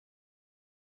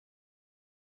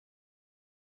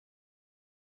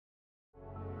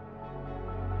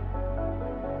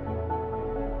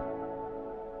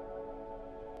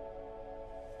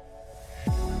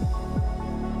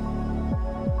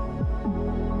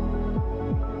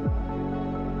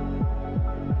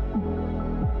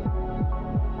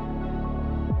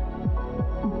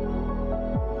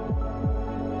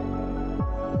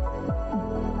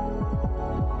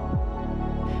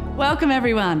Welcome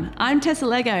everyone, I'm Tessa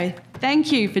Lego.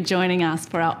 Thank you for joining us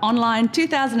for our online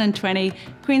 2020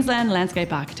 Queensland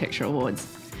Landscape Architecture Awards.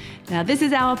 Now this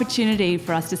is our opportunity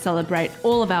for us to celebrate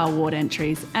all of our award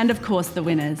entries and of course the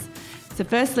winners. So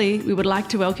firstly, we would like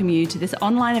to welcome you to this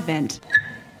online event.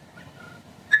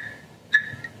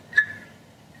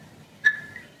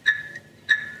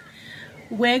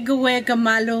 Wega wega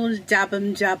malul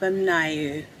jabam jabam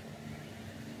nayu.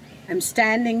 I'm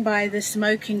standing by the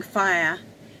smoking fire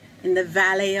in the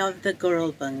valley of the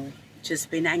Gurrelbung, which has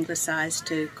been anglicised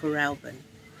to Coralbin,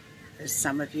 as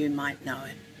some of you might know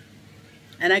it.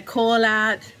 And I call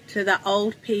out to the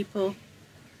old people,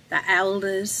 the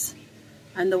elders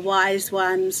and the wise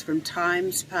ones from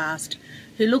times past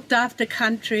who looked after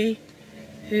country,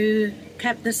 who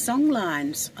kept the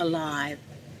songlines alive,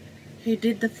 who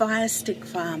did the fire stick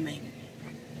farming,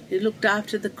 who looked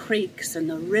after the creeks and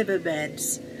the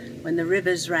riverbeds when the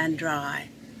rivers ran dry,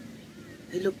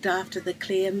 who looked after the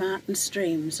clear mountain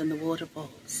streams and the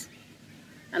waterfalls.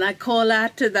 And I call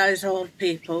out to those old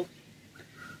people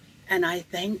and I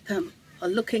thank them for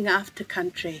looking after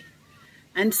country.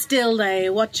 And still they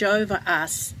watch over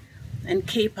us and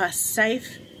keep us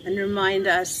safe and remind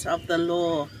us of the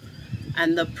law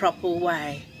and the proper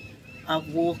way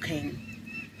of walking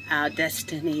our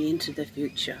destiny into the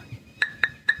future.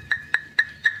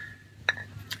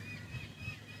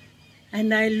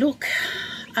 And I look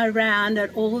around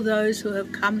at all those who have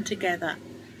come together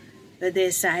for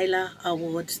this AILA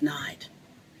Awards night.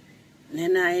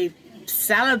 And I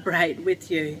celebrate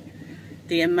with you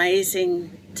the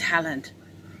amazing talent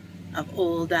of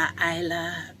all the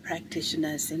AILA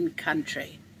practitioners in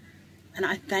country. And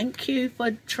I thank you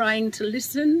for trying to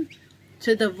listen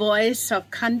to the voice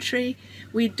of country.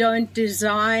 We don't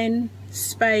design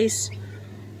space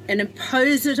and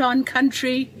impose it on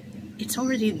country. It's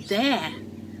already there.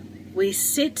 We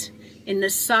sit in the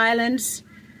silence,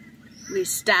 we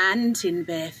stand in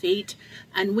bare feet,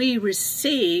 and we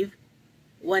receive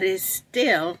what is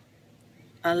still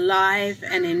alive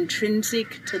and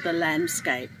intrinsic to the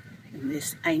landscape in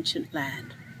this ancient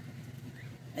land.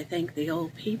 I thank the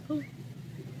old people,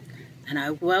 and I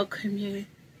welcome you.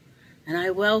 And I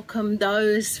welcome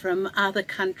those from other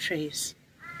countries.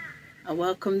 I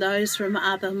welcome those from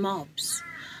other mobs.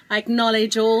 I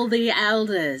acknowledge all the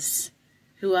elders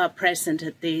who are present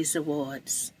at these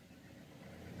awards.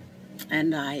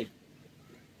 And I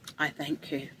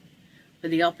thank you for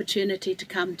the opportunity to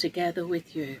come together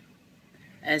with you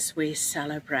as we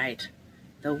celebrate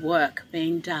the work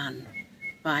being done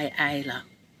by AILA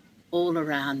all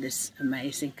around this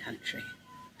amazing country.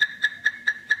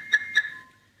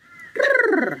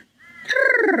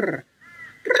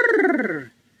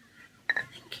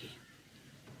 Thank you.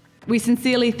 We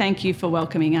sincerely thank you for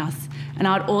welcoming us, and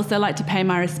I'd also like to pay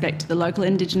my respect to the local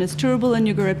Indigenous Turrbal and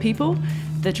Yugara people,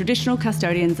 the traditional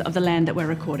custodians of the land that we're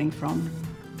recording from.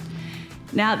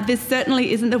 Now, this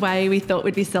certainly isn't the way we thought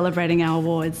we'd be celebrating our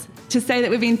awards. To say that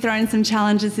we've been thrown some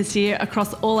challenges this year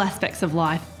across all aspects of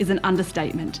life is an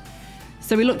understatement.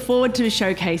 So we look forward to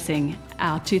showcasing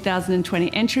our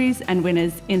 2020 entries and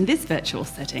winners in this virtual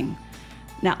setting.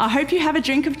 Now, I hope you have a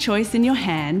drink of choice in your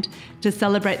hand to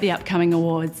celebrate the upcoming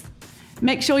awards.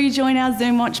 Make sure you join our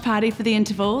Zoom watch party for the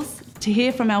intervals, to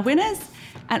hear from our winners,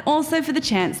 and also for the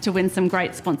chance to win some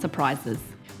great sponsor prizes.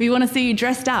 We want to see you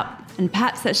dressed up, and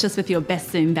perhaps that's just with your best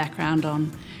Zoom background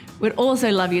on. We'd also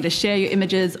love you to share your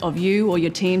images of you or your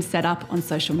team set up on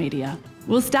social media.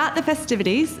 We'll start the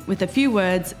festivities with a few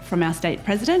words from our State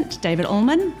President, David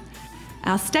Ullman,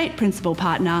 our State Principal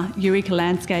Partner, Eureka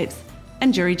Landscapes,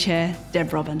 and Jury Chair,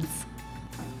 Deb Robbins.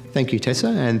 Thank you, Tessa,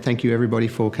 and thank you everybody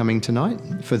for coming tonight.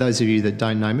 For those of you that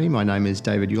don't know me, my name is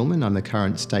David Ullman. I'm the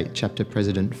current State Chapter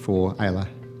President for AILA.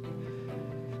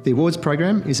 The awards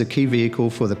program is a key vehicle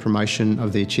for the promotion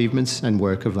of the achievements and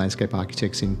work of landscape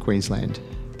architects in Queensland.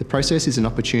 The process is an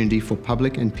opportunity for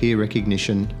public and peer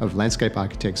recognition of landscape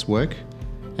architects' work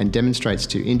and demonstrates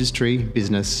to industry,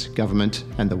 business, government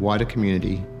and the wider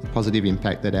community the positive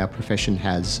impact that our profession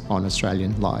has on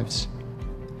Australian lives.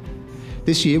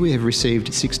 This year we have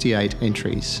received 68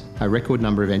 entries, a record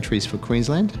number of entries for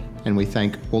Queensland, and we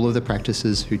thank all of the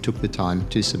practices who took the time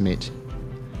to submit.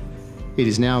 It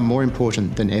is now more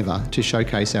important than ever to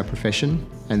showcase our profession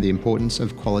and the importance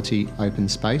of quality open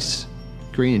space,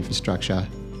 green infrastructure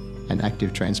and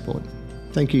active transport.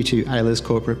 Thank you to AILA's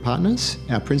corporate partners,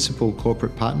 our principal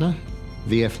corporate partner,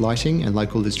 VF Lighting and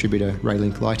local distributor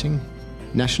Raylink Lighting,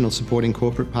 national supporting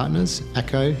corporate partners,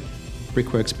 ACO,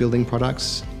 Brickworks Building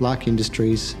Products, Lark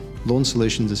Industries, Lawn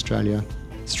Solutions Australia,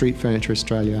 Street Furniture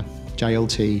Australia,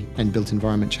 JLT and Built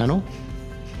Environment Channel,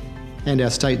 and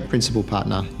our state principal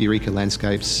partner, Eureka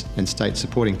Landscapes, and state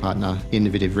supporting partner,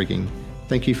 Innovative Rigging.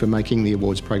 Thank you for making the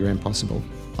awards program possible.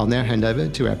 I'll now hand over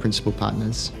to our principal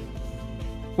partners.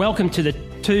 Welcome to the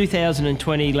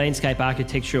 2020 Landscape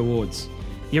Architecture Awards.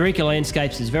 Eureka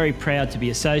Landscapes is very proud to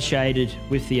be associated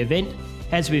with the event,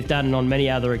 as we've done on many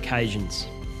other occasions.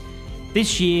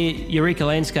 This year, Eureka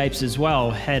Landscapes as well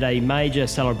had a major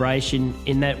celebration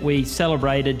in that we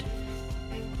celebrated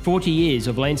 40 years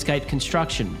of landscape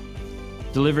construction,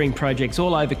 delivering projects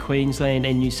all over Queensland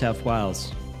and New South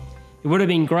Wales. It would have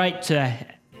been great to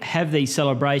have these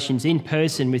celebrations in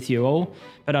person with you all,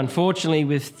 but unfortunately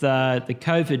with the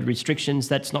COVID restrictions,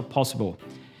 that's not possible.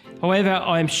 However,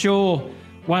 I'm sure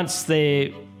once they're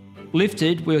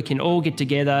lifted, we can all get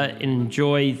together and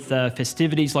enjoy the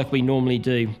festivities like we normally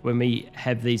do when we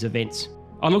have these events.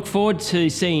 I look forward to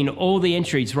seeing all the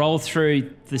entries roll through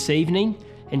this evening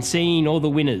and seeing all the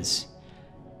winners.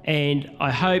 And I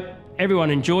hope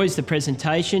everyone enjoys the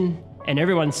presentation and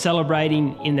everyone's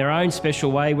celebrating in their own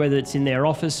special way, whether it's in their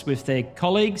office with their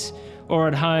colleagues or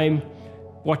at home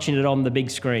watching it on the big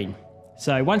screen.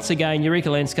 So once again, Eureka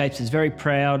Landscapes is very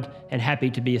proud and happy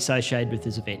to be associated with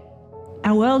this event.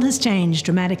 Our world has changed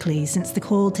dramatically since the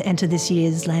call to enter this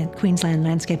year's Queensland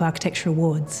Landscape Architecture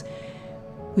Awards.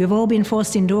 We have all been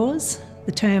forced indoors.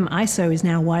 The term ISO is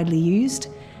now widely used,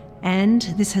 and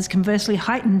this has conversely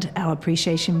heightened our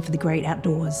appreciation for the great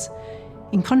outdoors.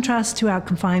 In contrast to our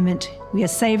confinement, we are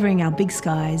savouring our big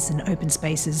skies and open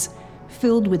spaces,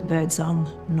 filled with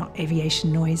birdsong, not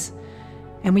aviation noise.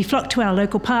 And we flock to our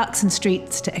local parks and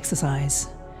streets to exercise,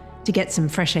 to get some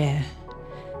fresh air.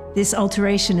 This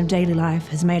alteration of daily life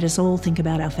has made us all think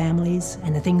about our families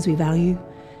and the things we value,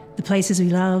 the places we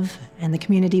love, and the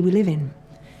community we live in.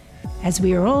 As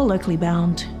we are all locally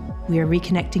bound, we are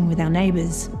reconnecting with our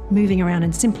neighbours, moving around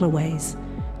in simpler ways,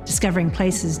 discovering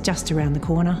places just around the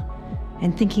corner,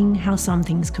 and thinking how some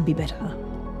things could be better.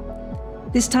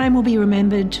 This time will be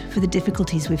remembered for the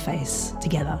difficulties we face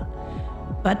together,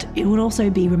 but it will also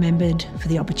be remembered for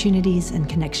the opportunities and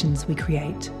connections we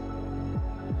create.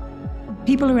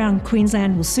 People around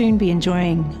Queensland will soon be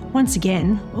enjoying, once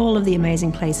again, all of the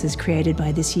amazing places created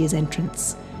by this year's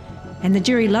entrants. And the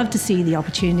jury love to see the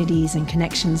opportunities and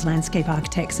connections landscape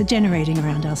architects are generating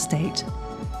around our state.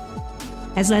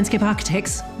 As landscape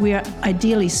architects, we are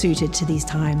ideally suited to these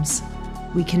times.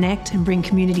 We connect and bring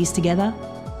communities together.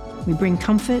 We bring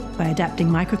comfort by adapting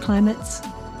microclimates.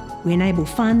 We enable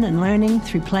fun and learning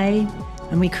through play,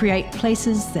 and we create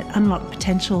places that unlock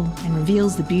potential and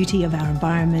reveals the beauty of our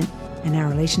environment and our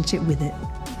relationship with it.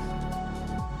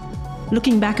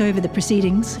 Looking back over the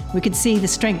proceedings, we could see the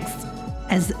strength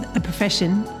as a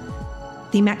profession,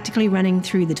 thematically running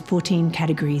through the 14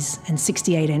 categories and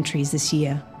 68 entries this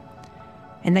year.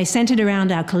 And they centred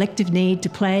around our collective need to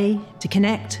play, to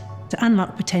connect, to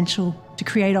unlock potential, to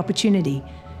create opportunity,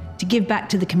 to give back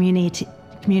to the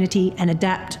community and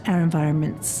adapt our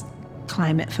environment's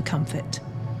climate for comfort.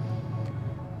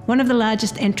 One of the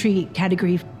largest entry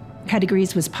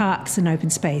categories was parks and open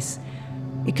space.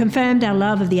 It confirmed our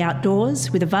love of the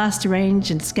outdoors with a vast range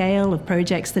and scale of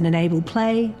projects that enable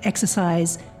play,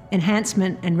 exercise,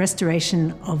 enhancement and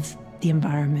restoration of the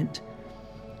environment.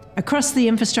 Across the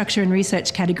infrastructure and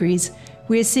research categories,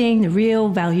 we are seeing the real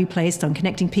value placed on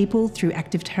connecting people through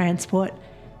active transport,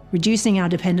 reducing our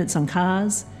dependence on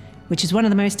cars, which is one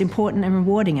of the most important and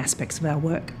rewarding aspects of our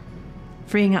work,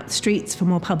 freeing up the streets for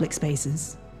more public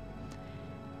spaces.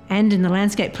 And in the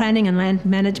landscape planning and land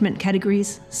management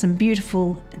categories, some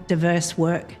beautiful, diverse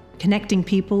work, connecting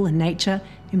people and nature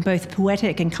in both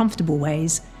poetic and comfortable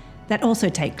ways that also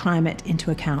take climate into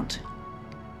account.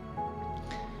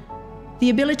 The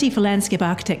ability for landscape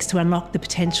architects to unlock the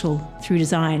potential through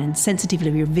design and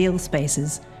sensitively reveal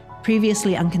spaces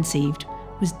previously unconceived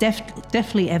was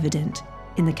definitely evident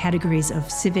in the categories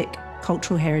of civic,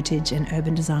 cultural heritage and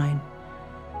urban design.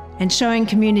 And showing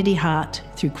community heart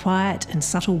through quiet and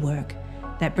subtle work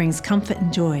that brings comfort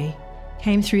and joy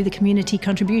came through the community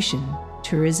contribution,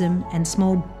 tourism and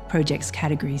small projects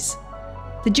categories.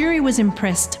 The jury was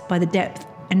impressed by the depth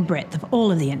and breadth of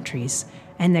all of the entries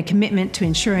and their commitment to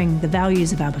ensuring the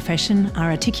values of our profession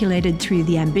are articulated through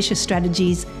the ambitious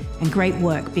strategies and great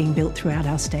work being built throughout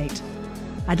our state.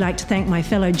 I'd like to thank my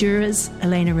fellow jurors,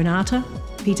 Alayna Renata,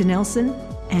 Peter Nelson,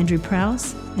 Andrew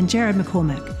Prowse and Gerard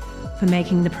McCormick for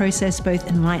making the process both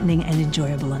enlightening and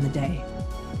enjoyable on the day.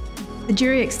 The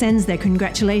jury extends their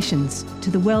congratulations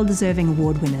to the well-deserving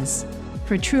award winners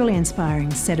for a truly inspiring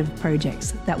set of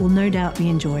projects that will no doubt be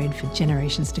enjoyed for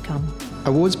generations to come.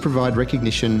 Awards provide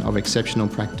recognition of exceptional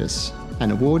practice.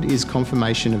 An award is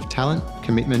confirmation of talent,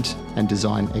 commitment and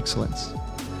design excellence.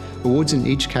 Awards in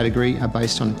each category are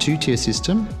based on a two-tier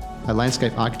system, a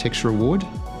Landscape Architecture Award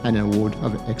and an Award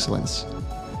of Excellence.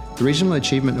 The Regional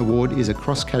Achievement Award is a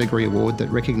cross-category award that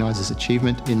recognises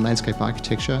achievement in landscape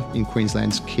architecture in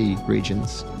Queensland's key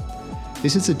regions.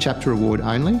 This is a chapter award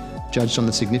only, judged on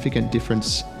the significant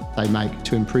difference they make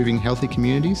to improving healthy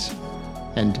communities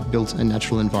and built and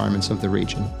natural environments of the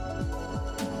region.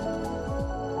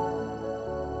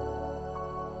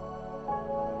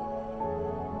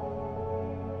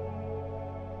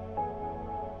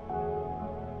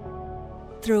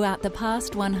 Throughout the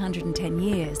past 110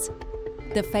 years,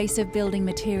 the face of building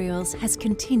materials has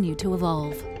continued to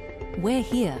evolve. We're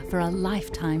here for a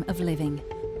lifetime of living.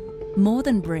 More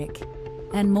than brick,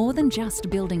 and more than just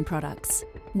building products,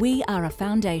 we are a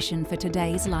foundation for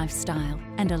today's lifestyle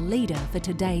and a leader for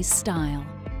today's style.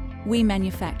 We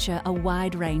manufacture a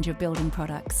wide range of building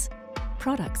products.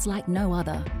 Products like no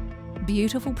other.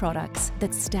 Beautiful products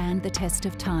that stand the test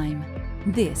of time.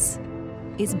 This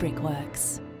is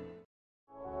Brickworks.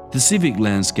 The civic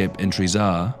landscape entries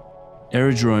are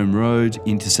Aerodrome Road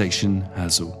intersection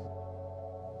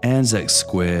Hassel, Anzac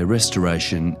Square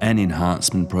restoration and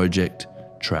enhancement project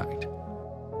tracked,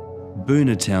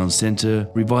 Boona Town Centre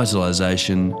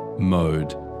revitalisation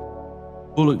mode,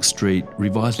 Bullock Street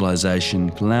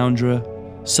revitalisation Caloundra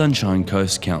Sunshine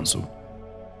Coast Council,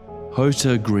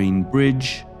 Hota Green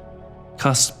Bridge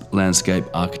Cusp Landscape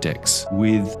Architects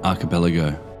with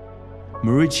Archipelago,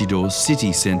 Maroochydore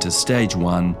City Centre Stage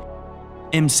 1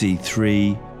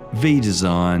 MC3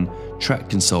 V-Design, Track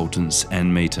Consultants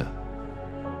and Meter.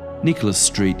 Nicholas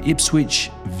Street,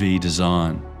 Ipswich,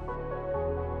 V-Design.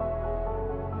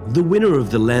 The winner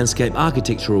of the Landscape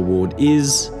Architecture Award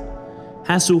is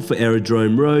Hassel for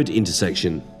Aerodrome Road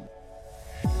intersection.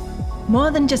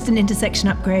 More than just an intersection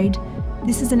upgrade,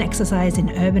 this is an exercise in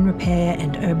urban repair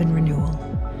and urban renewal.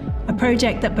 A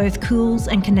project that both cools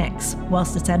and connects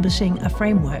whilst establishing a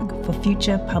framework for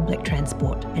future public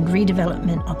transport and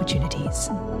redevelopment opportunities.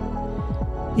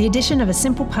 The addition of a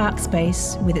simple park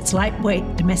space with its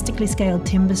lightweight domestically scaled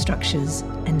timber structures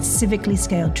and civically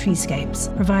scaled treescapes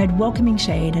provide welcoming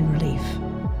shade and relief.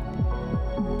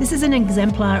 This is an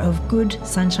exemplar of good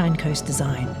Sunshine Coast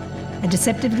design, a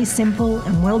deceptively simple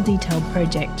and well-detailed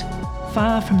project,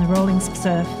 far from the rolling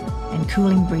surf and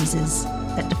cooling breezes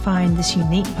that define this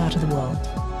unique part of the world.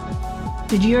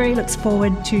 The jury looks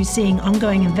forward to seeing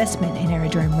ongoing investment in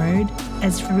Aerodrome Road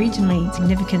as a regionally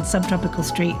significant subtropical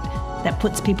street that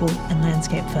puts people and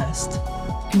landscape first.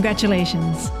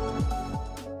 Congratulations.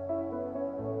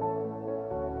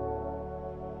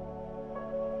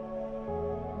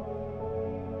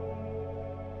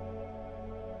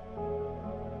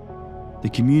 The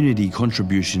community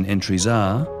contribution entries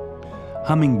are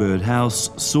Hummingbird House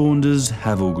Saunders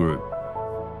Havel Group,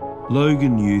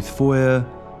 Logan Youth Foyer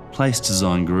Place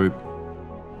Design Group,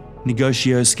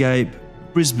 Negocioscape,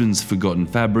 Brisbane's Forgotten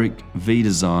Fabric,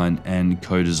 V-Design and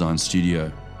Co-Design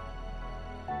Studio.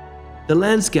 The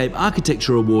Landscape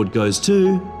Architecture Award goes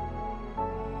to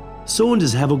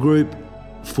Saunders Havel Group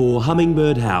for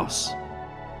Hummingbird House.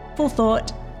 Full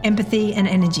thought, empathy and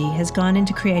energy has gone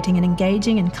into creating an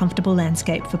engaging and comfortable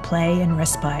landscape for play and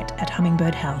respite at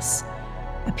Hummingbird House,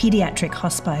 a paediatric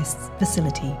hospice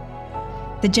facility.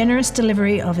 The generous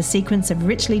delivery of a sequence of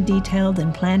richly detailed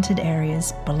and planted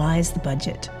areas belies the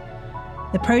budget.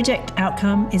 The project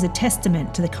outcome is a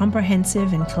testament to the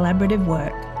comprehensive and collaborative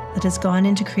work that has gone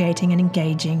into creating an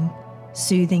engaging,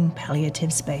 soothing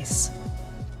palliative space.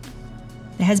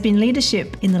 There has been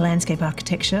leadership in the landscape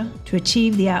architecture to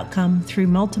achieve the outcome through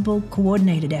multiple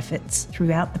coordinated efforts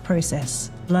throughout the process.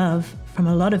 Love from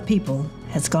a lot of people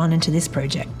has gone into this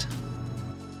project.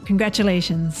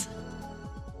 Congratulations.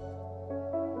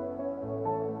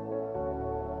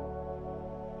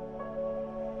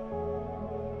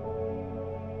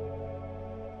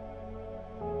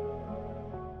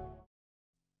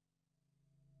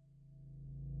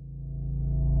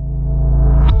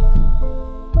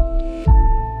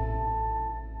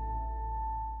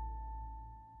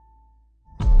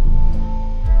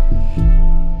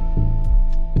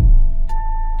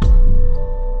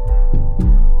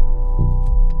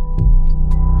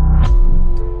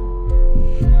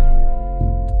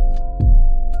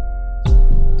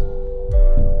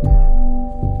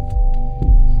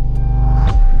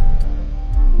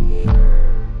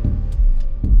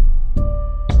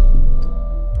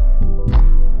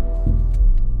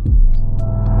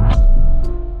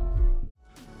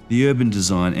 The urban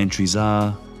design entries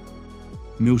are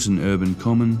Milton Urban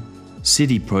Common,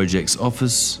 City Projects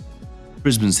Office,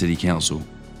 Brisbane City Council,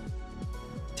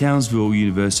 Townsville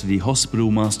University Hospital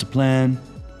Master Plan,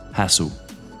 Hassel,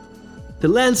 The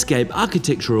Landscape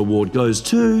Architecture Award goes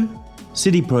to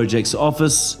City Projects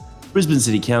Office, Brisbane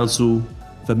City Council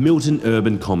for Milton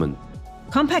Urban Common.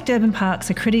 Compact urban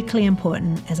parks are critically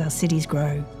important as our cities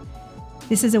grow.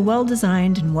 This is a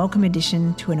well-designed and welcome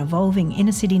addition to an evolving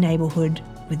inner-city neighbourhood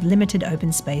with limited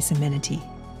open space amenity.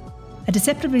 A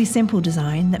deceptively simple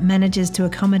design that manages to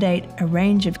accommodate a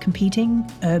range of competing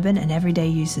urban and everyday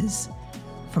uses,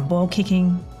 from ball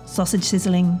kicking, sausage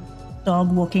sizzling,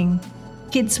 dog walking,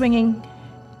 kid swinging,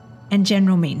 and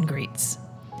general meet and greets.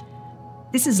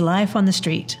 This is life on the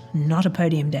street, not a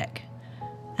podium deck.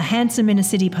 A handsome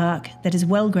inner-city park that is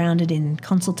well grounded in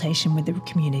consultation with the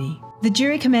community. The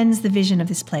jury commends the vision of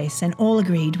this place and all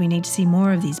agreed we need to see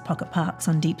more of these pocket parks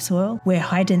on deep soil where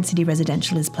high-density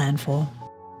residential is planned for.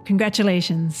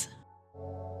 Congratulations.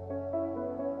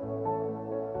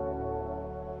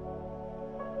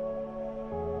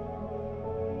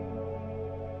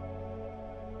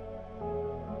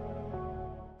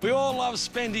 We all love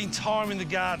spending time in the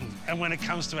garden, and when it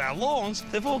comes to our lawns,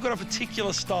 they've all got a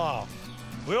particular style.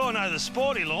 We all know the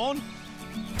sporty lawn,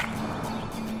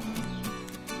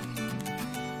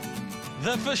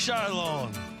 the for show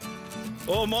lawn,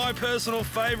 or my personal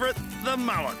favourite, the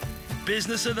mullet.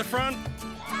 Business at the front,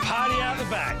 party out the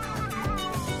back.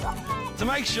 To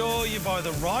make sure you buy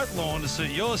the right lawn to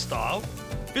suit your style,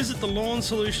 visit the Lawn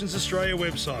Solutions Australia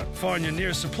website, find your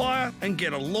nearest supplier and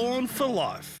get a lawn for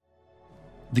life.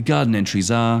 The garden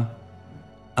entries are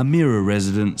Amira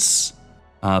Residence,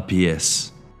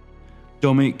 RPS,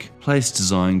 Domic Place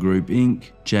Design Group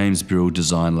Inc., James Birrell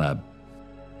Design Lab,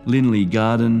 Linley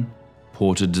Garden,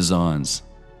 Porter Designs,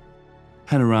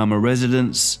 Panorama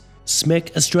Residence,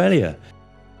 SMEC Australia,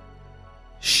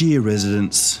 Shear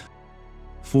Residence,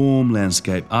 Form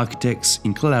Landscape Architects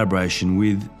in collaboration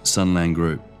with Sunland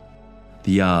Group,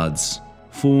 The Yards,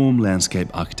 Form Landscape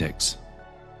Architects,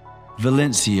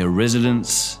 Valencia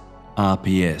Residence,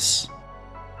 RPS.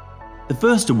 The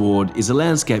first award is a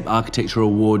Landscape Architecture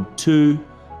Award to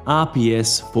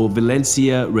RPS for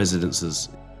Valencia Residences.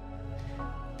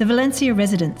 The Valencia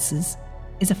Residences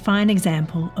is a fine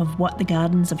example of what the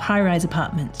gardens of high-rise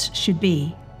apartments should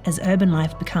be as urban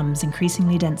life becomes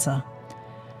increasingly denser.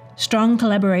 Strong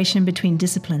collaboration between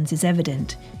disciplines is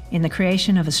evident in the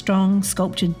creation of a strong,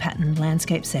 sculptured patterned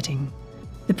landscape setting.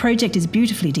 The project is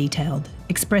beautifully detailed,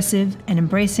 expressive and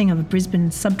embracing of a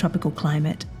Brisbane subtropical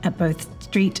climate at both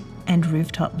street and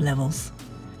rooftop levels.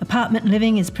 Apartment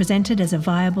living is presented as a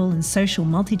viable and social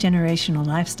multi-generational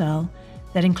lifestyle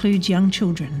that includes young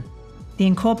children. The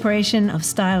incorporation of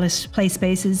stylish play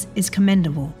spaces is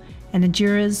commendable, and the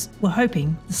jurors were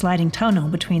hoping the sliding tunnel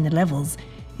between the levels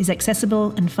is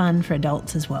accessible and fun for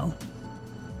adults as well.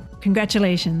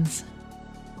 Congratulations.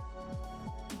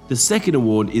 The second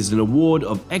award is an award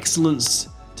of excellence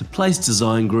to Place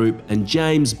Design Group and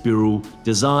James Birrell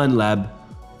Design Lab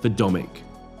for Domic.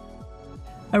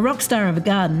 A rock star of a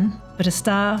garden, but a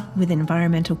star with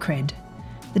environmental cred.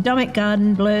 The Domic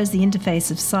garden blurs the interface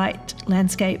of site,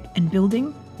 landscape and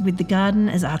building with the garden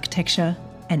as architecture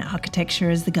and architecture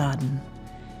as the garden.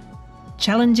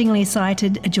 Challengingly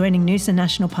sited adjoining Noosa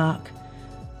National Park,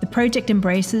 the project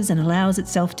embraces and allows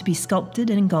itself to be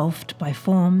sculpted and engulfed by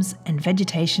forms and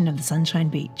vegetation of the Sunshine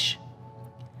Beach.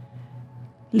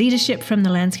 Leadership from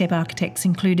the landscape architects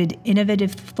included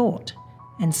innovative thought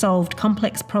and solved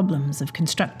complex problems of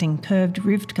constructing curved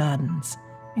roofed gardens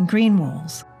and green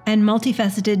walls and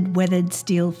multifaceted weathered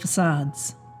steel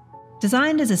facades.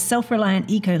 Designed as a self-reliant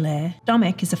eco-lair,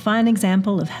 Domic is a fine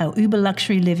example of how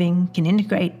uber-luxury living can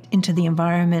integrate into the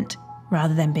environment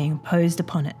rather than being imposed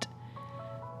upon it.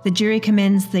 The jury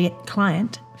commends the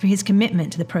client for his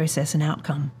commitment to the process and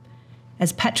outcome,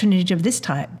 as patronage of this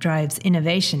type drives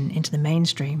innovation into the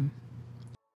mainstream.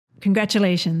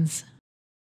 Congratulations.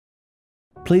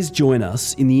 Please join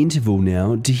us in the interval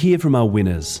now to hear from our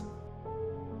winners.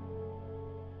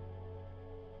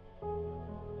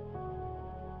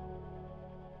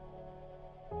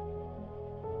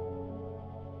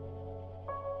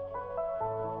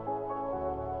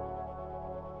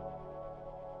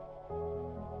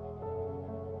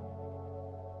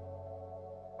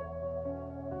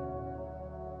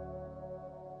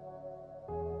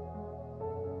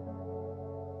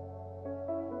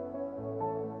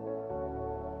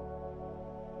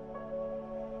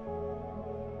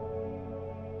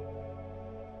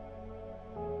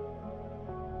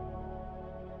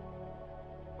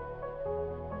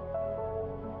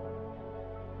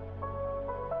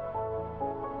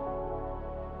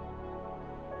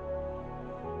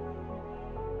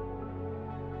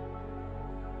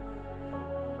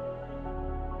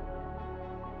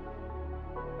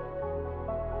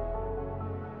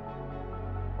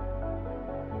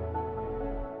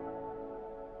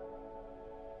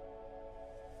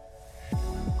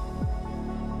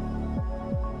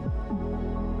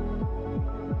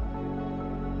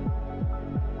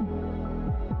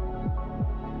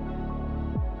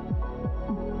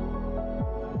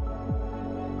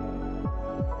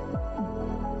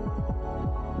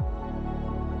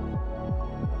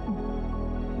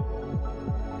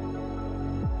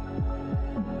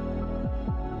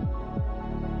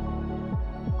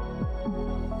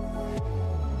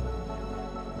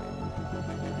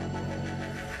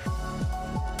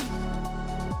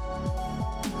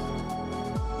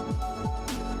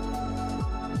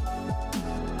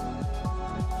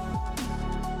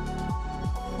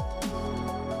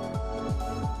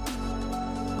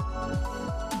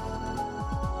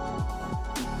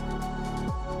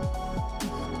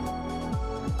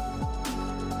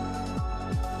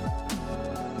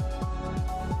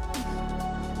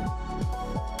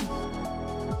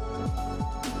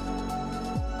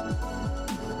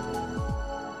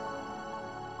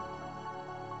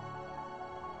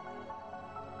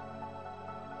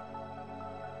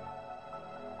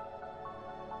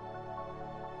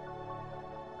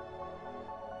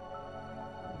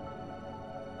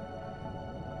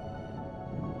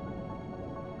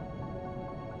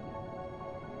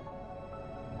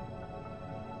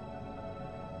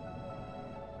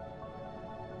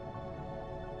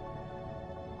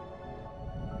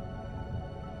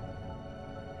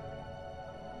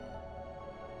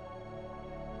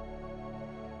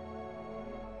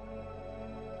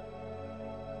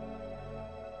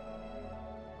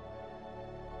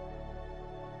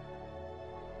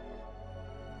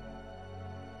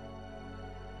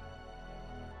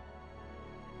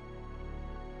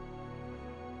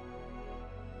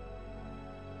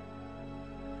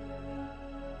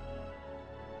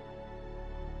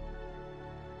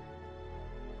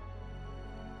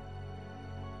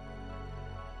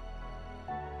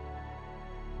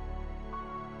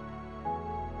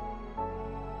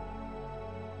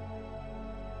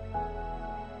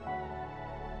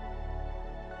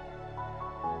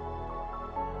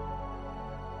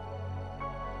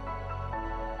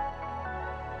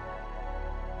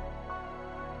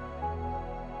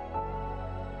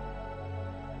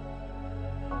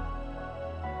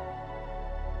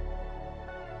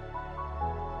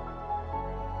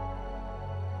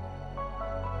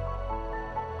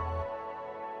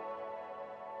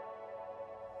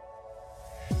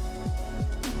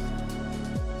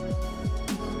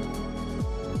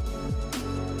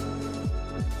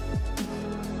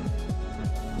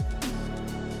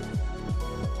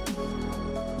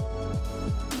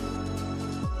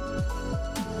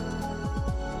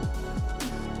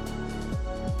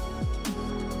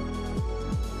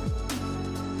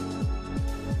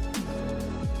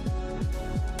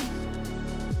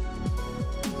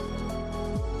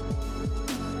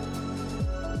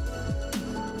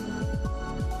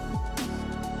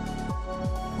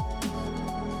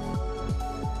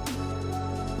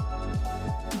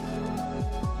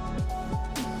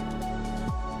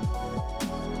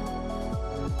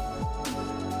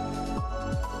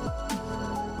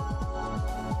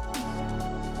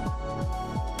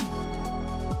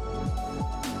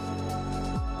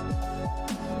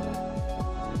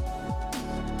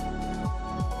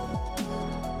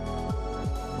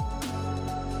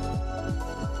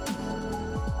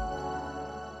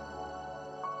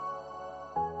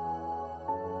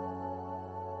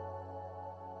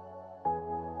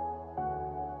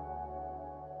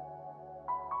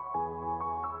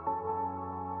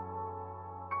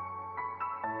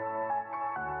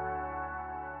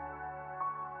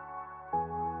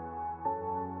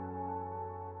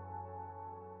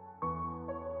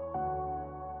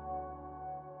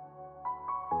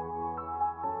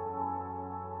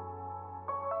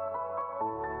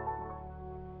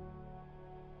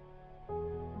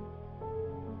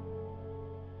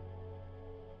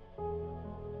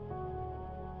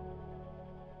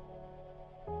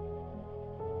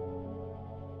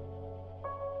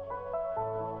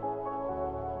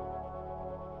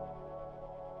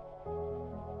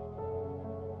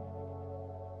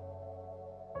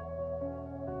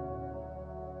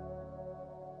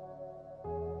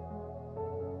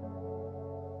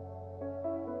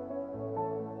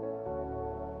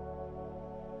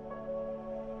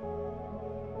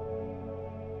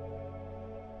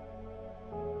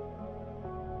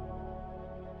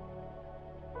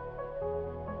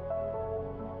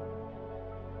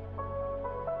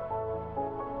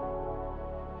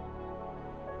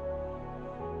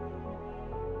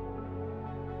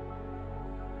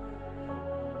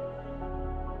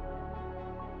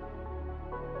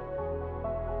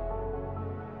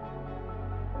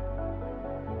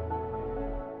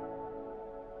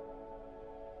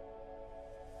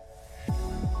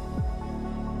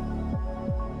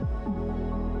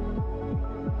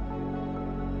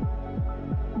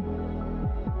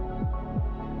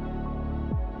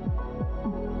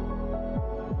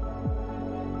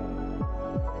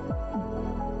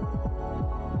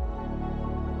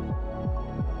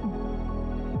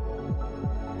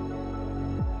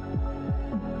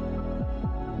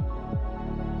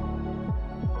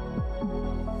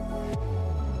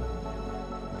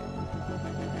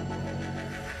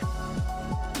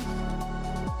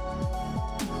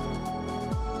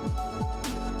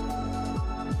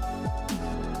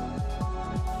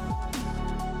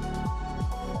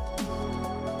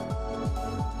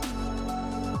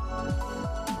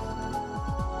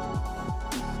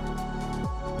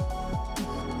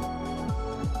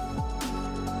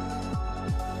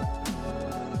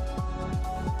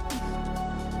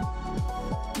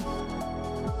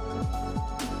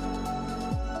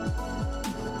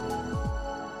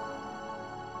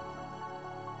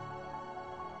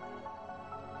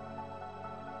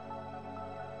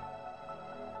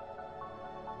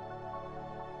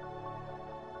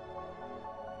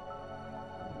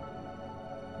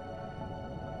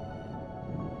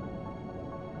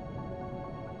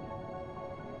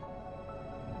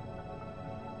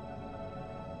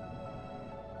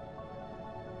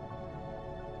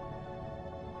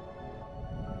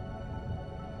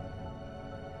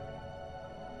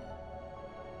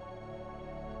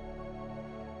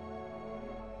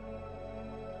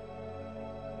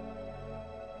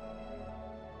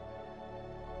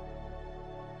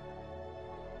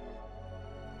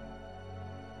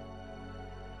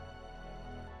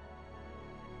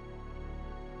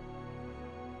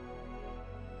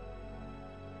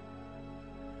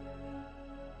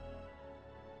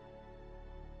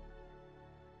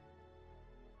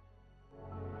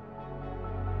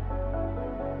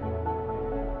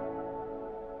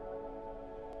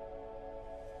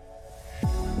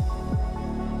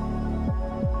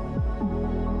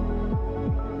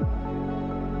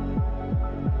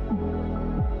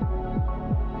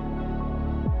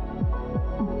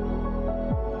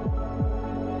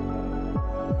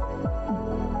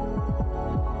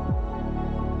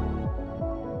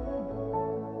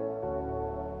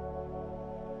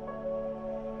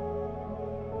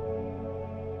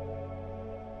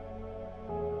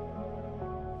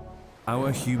 our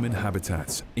human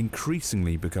habitats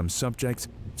increasingly become subject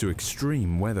to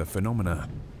extreme weather phenomena.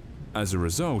 As a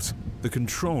result, the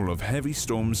control of heavy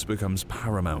storms becomes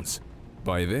paramount.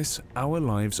 By this, our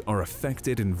lives are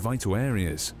affected in vital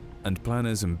areas, and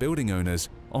planners and building owners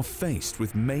are faced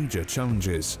with major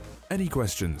challenges. Any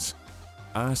questions?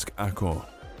 Ask Accor.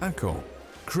 Accor,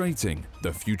 creating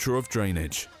the future of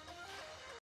drainage.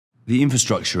 The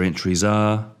infrastructure entries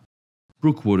are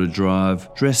Brookwater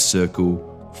Drive, Dress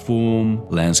Circle, Form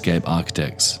Landscape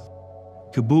Architects.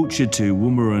 Caboolture to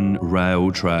Woomera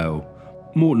Rail Trail,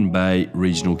 Moreton Bay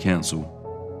Regional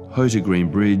Council. Hota Green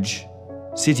Bridge,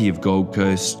 City of Gold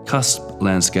Coast, Cusp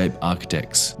Landscape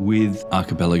Architects with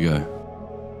Archipelago.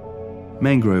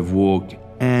 Mangrove Walk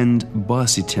and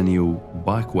Bicentennial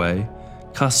Bikeway,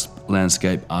 Cusp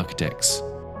Landscape Architects.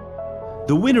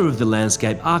 The winner of the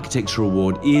Landscape Architecture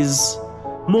Award is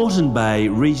Moreton Bay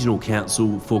Regional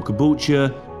Council for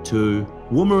Caboolture to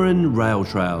Woomera Rail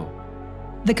Trail.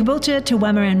 The Caboolture to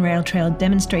Woomera Rail Trail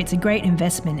demonstrates a great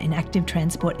investment in active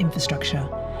transport infrastructure.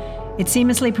 It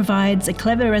seamlessly provides a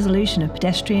clever resolution of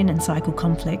pedestrian and cycle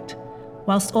conflict,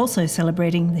 whilst also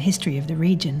celebrating the history of the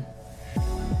region.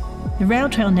 The rail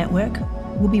trail network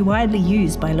will be widely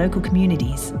used by local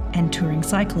communities and touring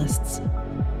cyclists.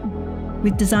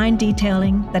 With design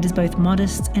detailing that is both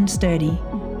modest and sturdy,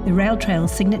 the rail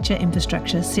trail's signature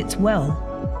infrastructure sits well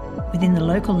within the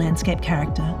local landscape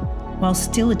character, while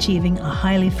still achieving a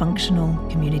highly functional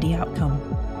community outcome.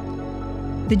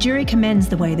 The jury commends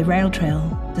the way the rail trail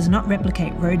does not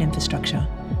replicate road infrastructure,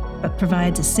 but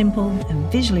provides a simple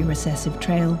and visually recessive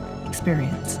trail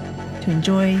experience to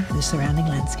enjoy the surrounding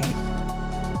landscape.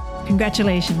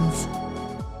 Congratulations!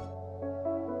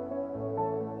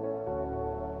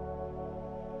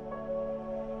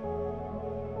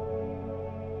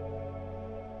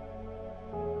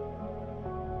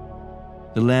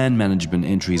 The land management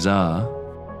entries are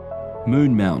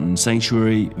Moon Mountain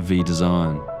Sanctuary v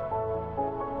Design,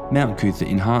 Mount Cootha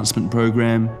Enhancement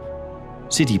Program,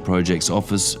 City Projects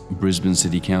Office, Brisbane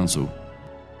City Council,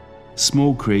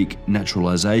 Small Creek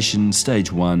Naturalisation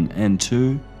Stage 1 and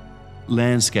 2,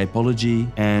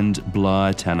 Landscapeology and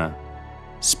Bligh Tanner,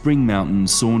 Spring Mountain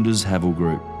Saunders Havel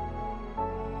Group.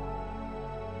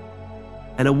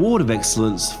 An award of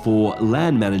excellence for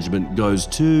land management goes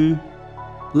to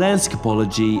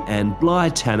Landscapeology and Bligh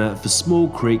Tanner for Small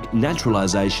Creek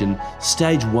Naturalisation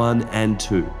Stage 1 and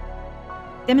 2.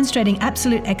 Demonstrating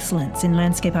absolute excellence in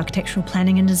landscape architectural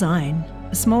planning and design,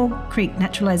 the Small Creek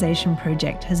Naturalisation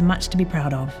project has much to be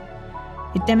proud of.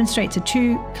 It demonstrates a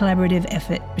true collaborative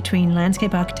effort between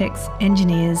landscape architects,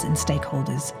 engineers and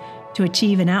stakeholders to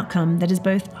achieve an outcome that is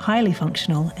both highly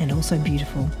functional and also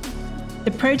beautiful. The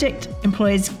project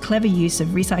employs clever use of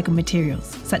recycled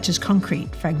materials, such as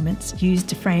concrete fragments used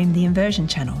to frame the inversion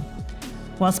channel,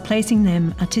 whilst placing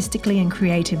them artistically and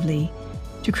creatively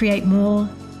to create more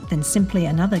than simply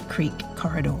another creek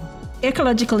corridor. The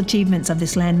ecological achievements of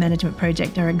this land management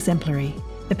project are exemplary.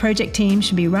 The project team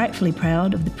should be rightfully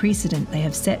proud of the precedent they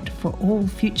have set for all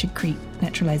future creek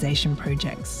naturalisation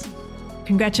projects.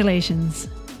 Congratulations!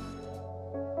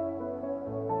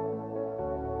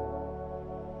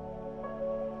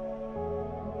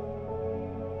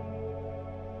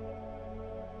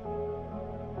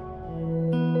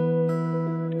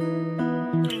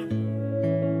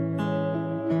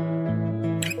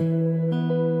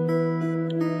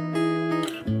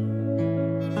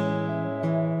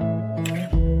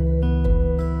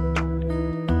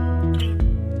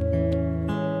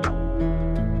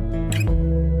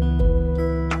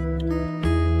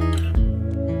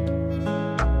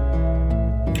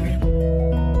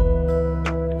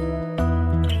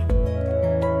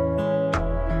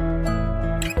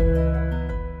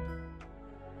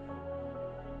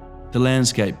 The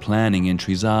landscape planning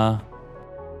entries are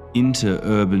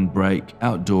Inter-Urban Break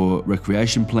Outdoor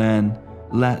Recreation Plan,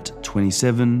 LAT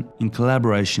 27, in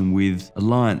collaboration with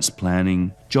Alliance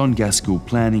Planning, John Gaskell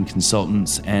Planning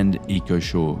Consultants and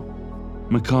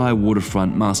EcoShore. Mackay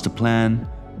Waterfront Master Plan,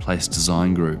 Place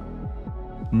Design Group.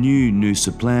 New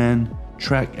Noosa Plan,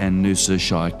 Track and Noosa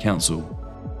Shire Council.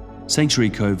 Sanctuary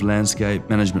Cove Landscape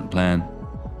Management Plan,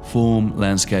 Form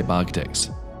Landscape Architects.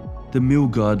 The Mill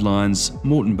Guidelines,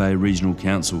 Moreton Bay Regional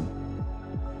Council.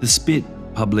 The Spit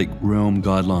Public Realm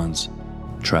Guidelines,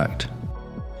 Tract.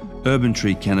 Urban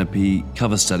Tree Canopy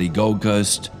Cover Study Gold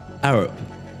Coast, Arup.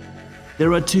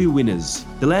 There are two winners.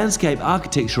 The Landscape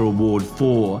Architecture Award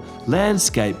for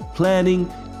Landscape Planning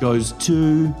goes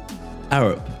to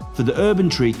Arup for the Urban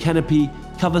Tree Canopy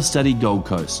Cover Study Gold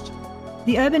Coast.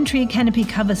 The Urban Tree Canopy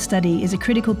Cover Study is a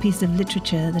critical piece of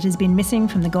literature that has been missing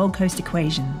from the Gold Coast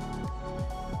equation.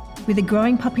 With a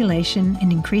growing population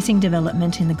and increasing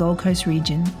development in the Gold Coast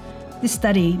region, this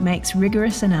study makes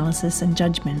rigorous analysis and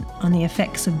judgment on the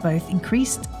effects of both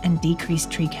increased and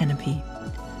decreased tree canopy.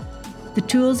 The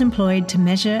tools employed to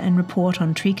measure and report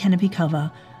on tree canopy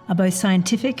cover are both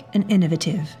scientific and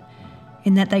innovative,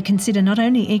 in that they consider not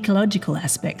only ecological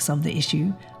aspects of the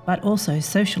issue, but also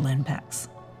social impacts.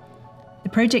 The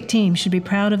project team should be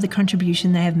proud of the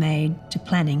contribution they have made to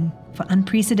planning for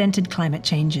unprecedented climate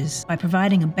changes by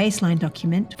providing a baseline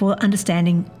document for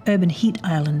understanding urban heat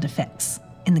island effects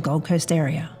in the Gold Coast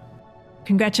area.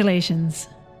 Congratulations.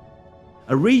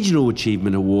 A Regional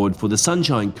Achievement Award for the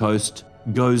Sunshine Coast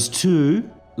goes to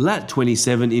LAT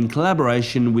 27 in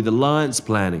collaboration with Alliance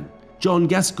Planning, John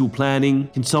Gaskell Planning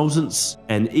Consultants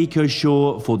and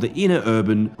EcoShore for the Inner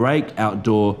Urban Break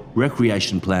Outdoor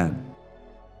Recreation Plan.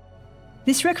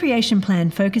 This recreation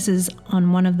plan focuses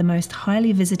on one of the most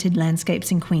highly visited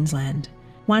landscapes in Queensland,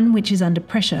 one which is under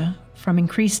pressure from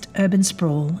increased urban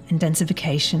sprawl and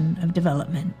densification of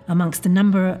development amongst a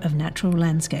number of natural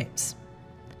landscapes.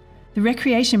 The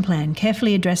recreation plan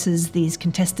carefully addresses these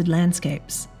contested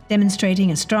landscapes, demonstrating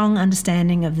a strong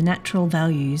understanding of the natural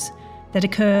values that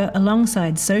occur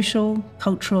alongside social,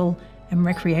 cultural and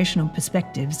recreational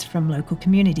perspectives from local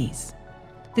communities.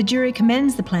 The jury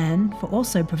commends the plan for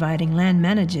also providing land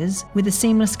managers with a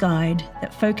seamless guide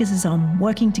that focuses on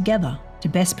working together to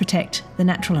best protect the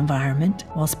natural environment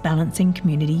whilst balancing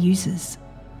community uses.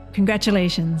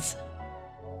 Congratulations.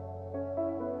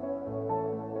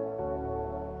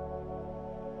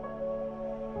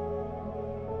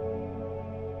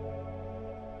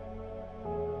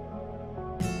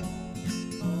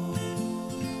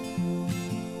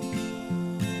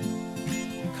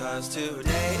 Cause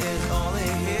today is only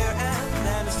here and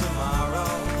then it's tomorrow.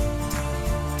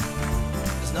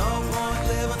 There's no point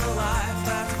living a life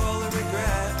that's full of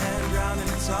regret and drowning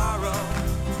in sorrow.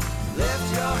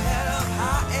 Lift your head up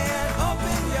high and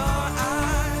open your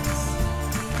eyes.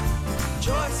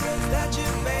 Choices that you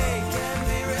make can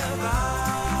be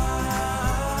revised.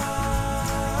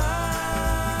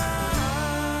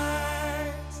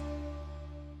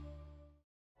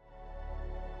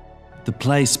 The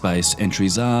play space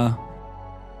entries are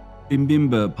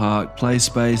Bimbimba Park Play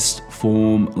Space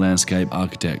Form Landscape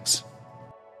Architects,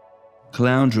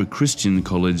 Caloundra Christian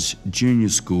College Junior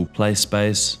School Play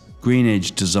Space Green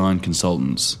Edge Design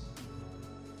Consultants,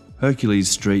 Hercules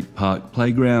Street Park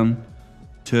Playground,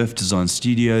 Turf Design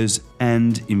Studios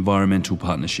and Environmental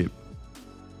Partnership,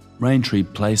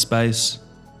 Raintree Play Space,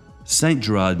 St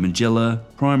Gerard Magella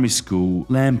Primary School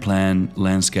Land Plan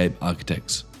Landscape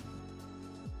Architects.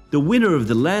 The winner of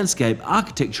the Landscape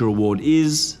Architecture Award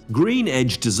is Green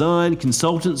Edge Design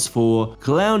Consultants for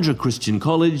Caloundra Christian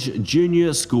College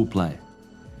Junior School Play.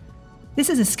 This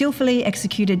is a skillfully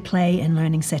executed play and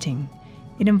learning setting.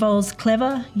 It involves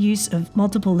clever use of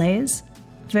multiple layers,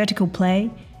 vertical play,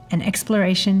 and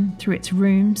exploration through its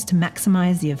rooms to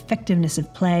maximise the effectiveness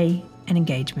of play and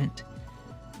engagement.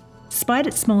 Despite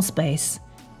its small space,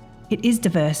 it is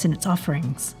diverse in its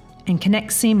offerings and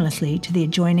connects seamlessly to the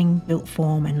adjoining built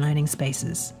form and learning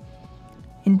spaces.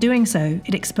 In doing so,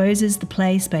 it exposes the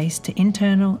play space to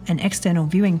internal and external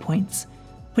viewing points,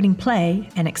 putting play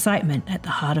and excitement at the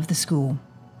heart of the school.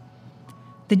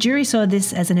 The jury saw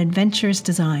this as an adventurous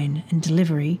design and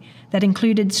delivery that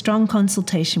included strong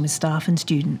consultation with staff and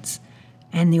students,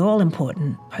 and the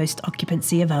all-important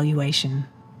post-occupancy evaluation.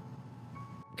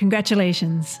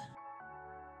 Congratulations.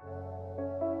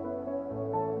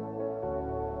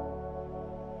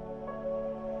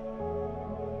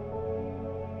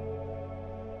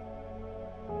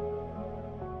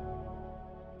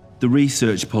 The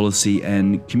research policy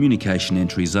and communication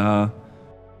entries are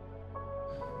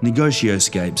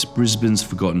Negocioscapes Brisbane's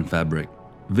Forgotten Fabric,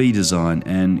 V-Design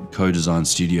and Co-Design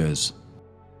Studios,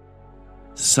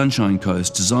 Sunshine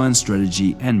Coast Design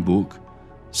Strategy and Book,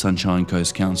 Sunshine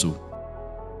Coast Council.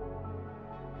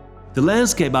 The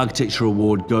Landscape Architecture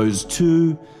Award goes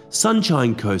to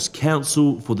Sunshine Coast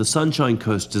Council for the Sunshine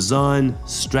Coast Design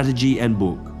Strategy and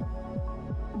Book.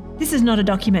 This is not a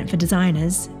document for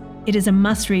designers. It is a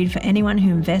must-read for anyone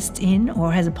who invests in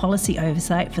or has a policy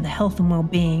oversight for the health and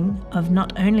well-being of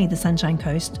not only the Sunshine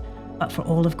Coast, but for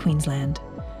all of Queensland.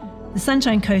 The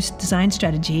Sunshine Coast Design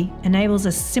Strategy enables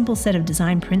a simple set of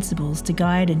design principles to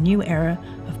guide a new era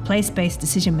of place-based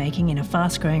decision-making in a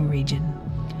fast-growing region.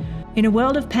 In a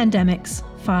world of pandemics,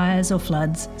 fires or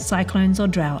floods, cyclones or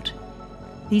drought,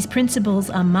 these principles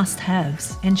are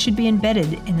must-haves and should be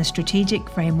embedded in the strategic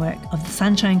framework of the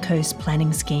Sunshine Coast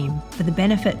planning scheme for the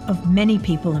benefit of many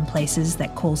people and places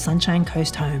that call Sunshine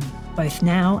Coast home, both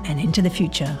now and into the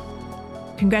future.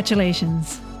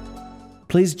 Congratulations.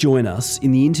 Please join us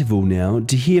in the interval now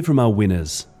to hear from our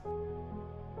winners.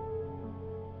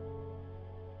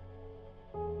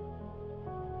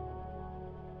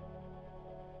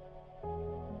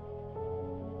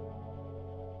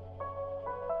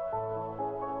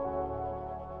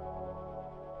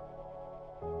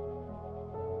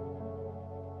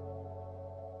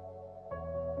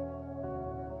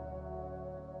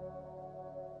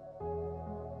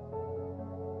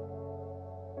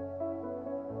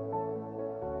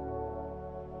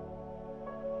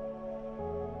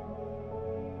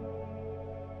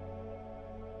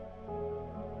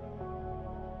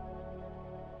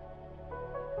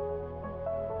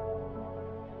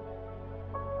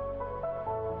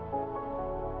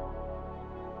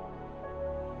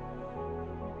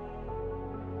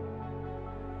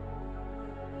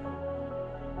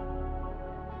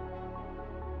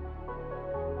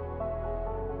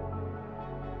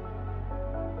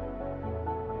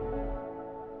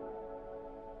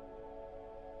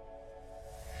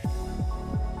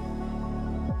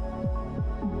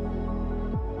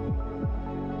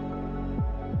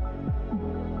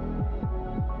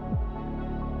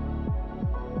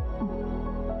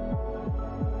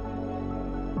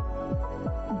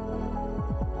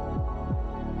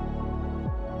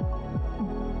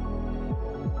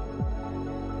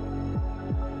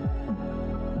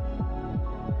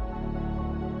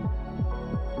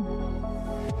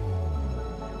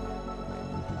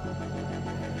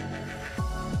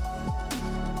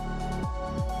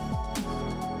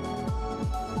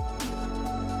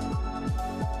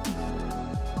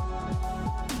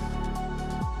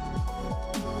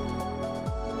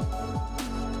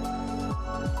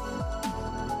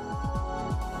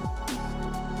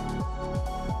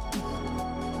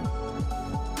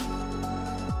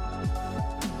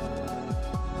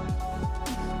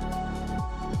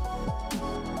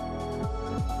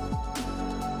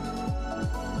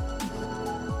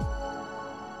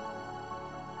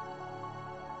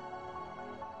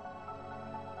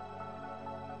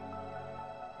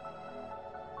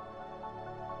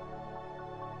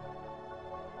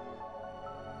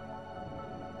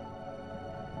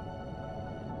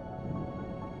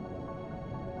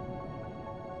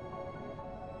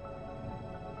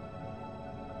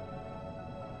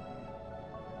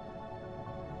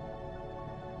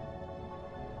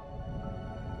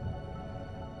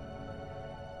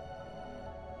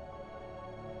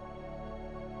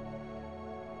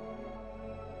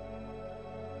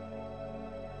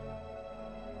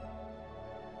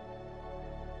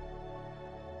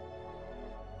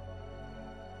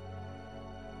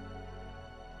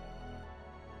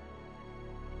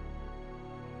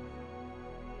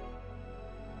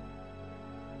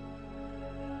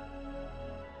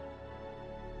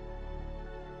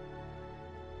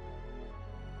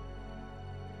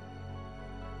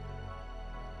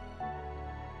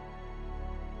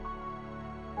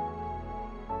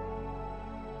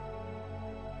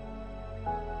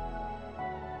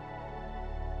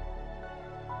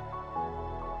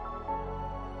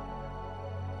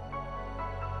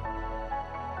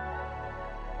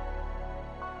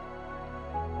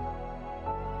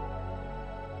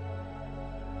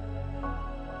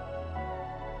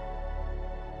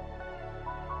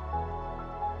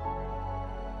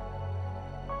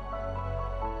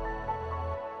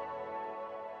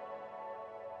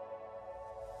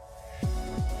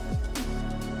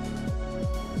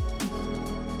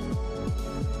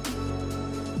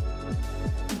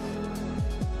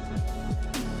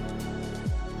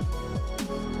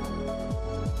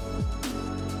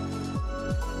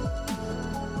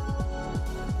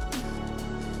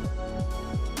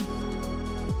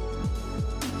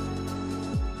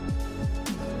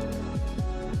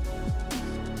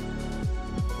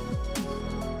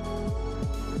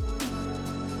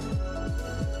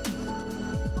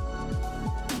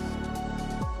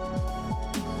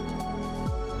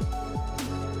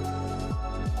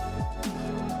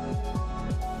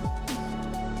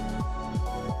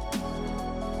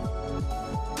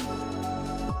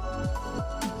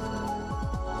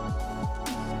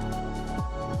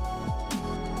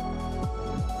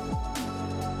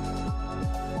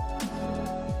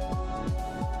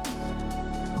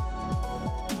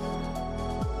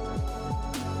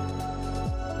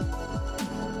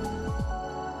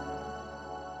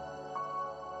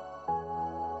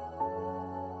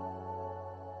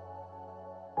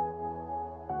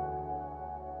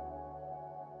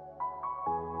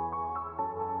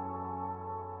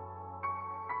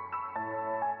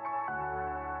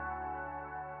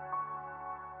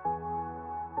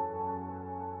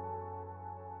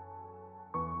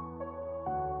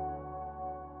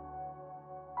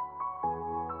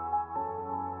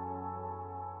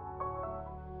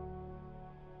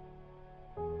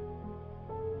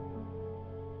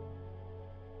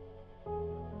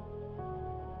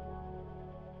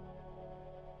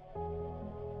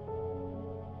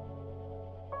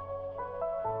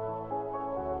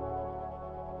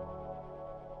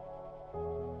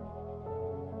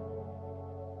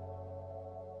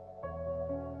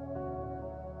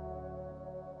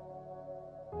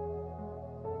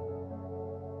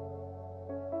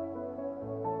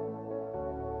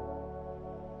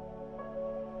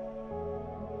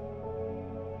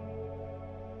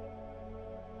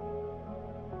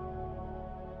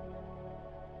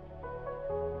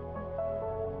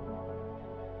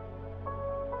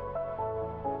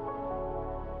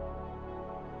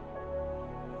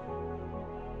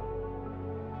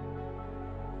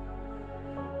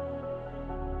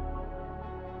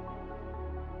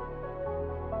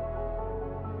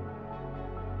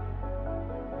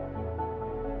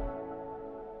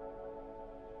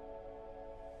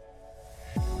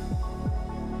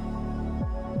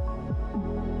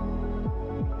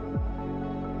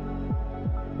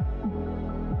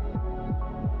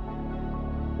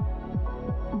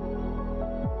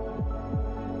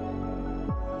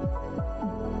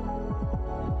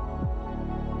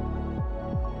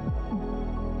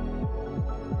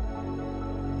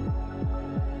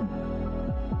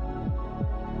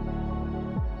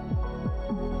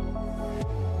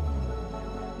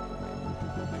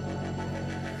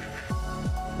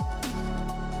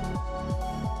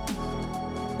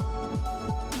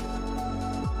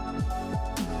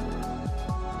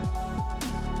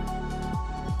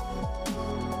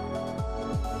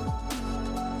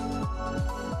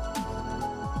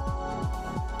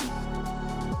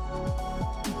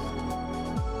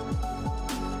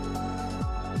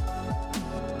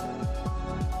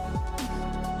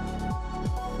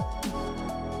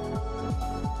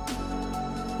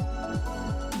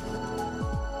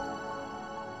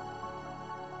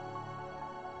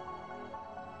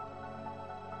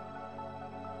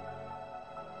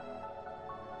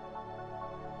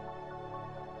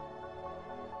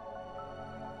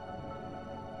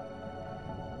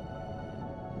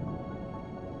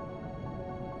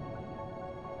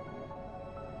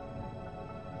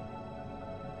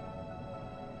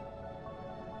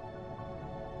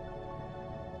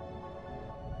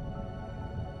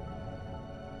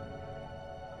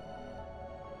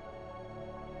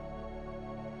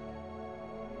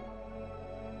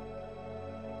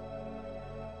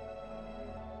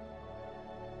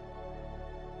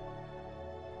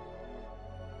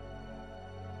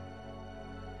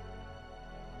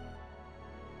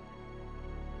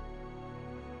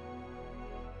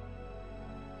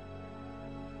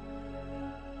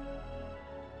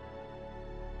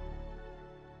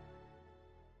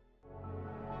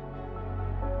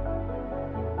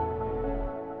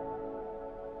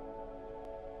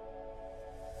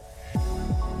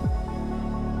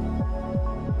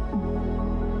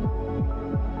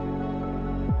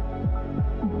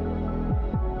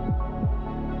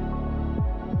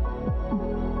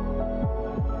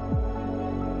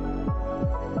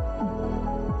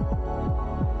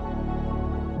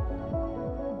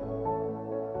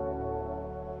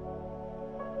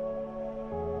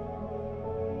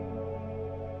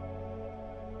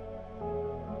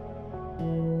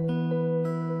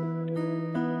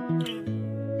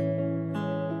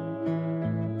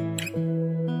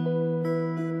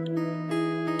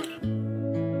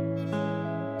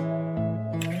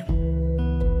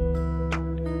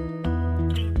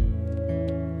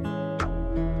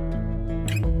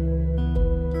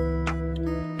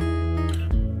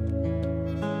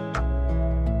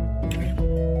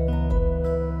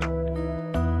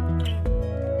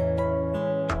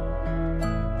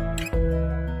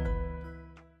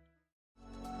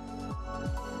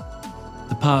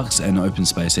 parks and open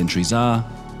space entries are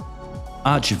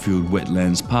Archerfield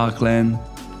Wetlands Parkland,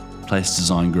 Place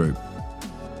Design Group,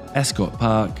 Ascot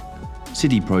Park,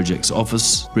 City Projects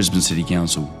Office, Brisbane City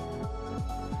Council,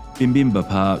 Bimbimba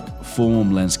Park,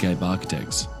 Form Landscape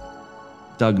Architects,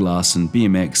 Doug Larson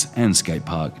BMX and Skate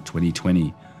Park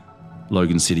 2020,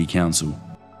 Logan City Council,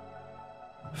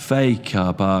 Fay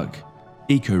Car Park,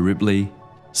 Eco Ripley,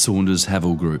 Saunders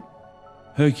Havel Group,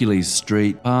 Hercules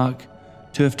Street Park,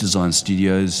 Turf Design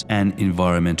Studios and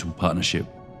Environmental Partnership,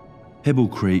 Pebble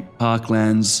Creek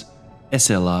Parklands,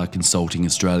 SLR Consulting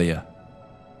Australia,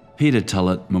 Peter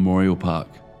Tullett Memorial Park,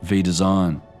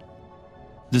 V-Design,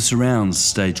 The Surrounds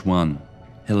Stage 1,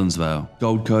 Helensvale,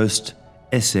 Gold Coast,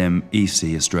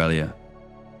 SMEC Australia,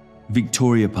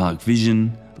 Victoria Park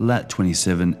Vision, LAT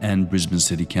 27 and Brisbane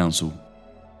City Council,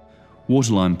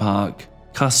 Waterline Park,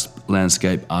 Cusp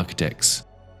Landscape Architects.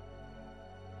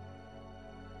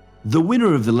 The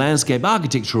winner of the Landscape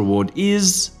Architecture Award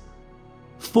is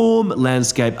Form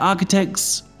Landscape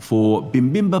Architects for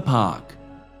Bimbimba Park.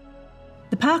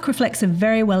 The park reflects a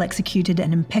very well executed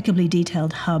and impeccably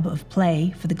detailed hub of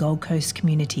play for the Gold Coast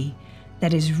community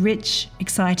that is rich,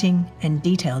 exciting and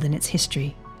detailed in its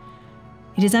history.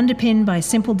 It is underpinned by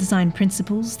simple design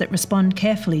principles that respond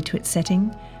carefully to its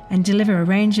setting and deliver a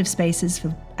range of spaces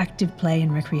for active play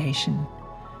and recreation.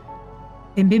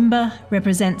 Bimbimba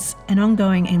represents an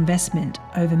ongoing investment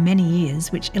over many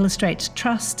years which illustrates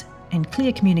trust and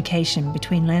clear communication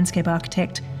between landscape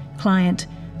architect, client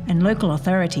and local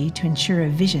authority to ensure a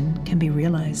vision can be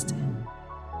realised.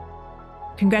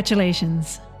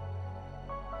 Congratulations.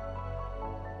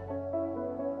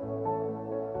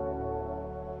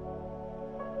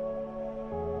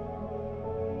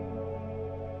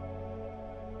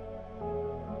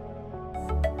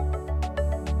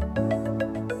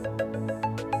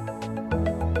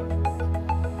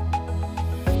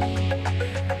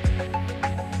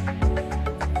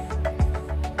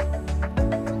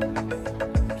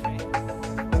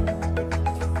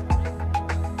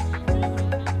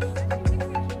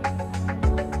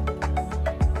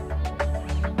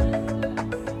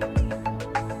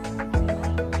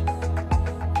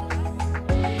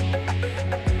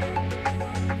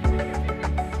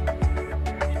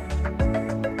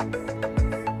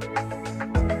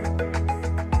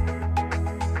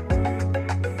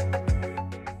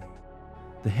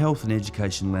 The health and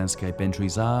education landscape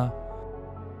entries are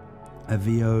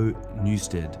Avio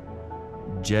Newstead,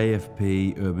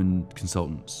 JFP Urban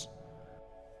Consultants,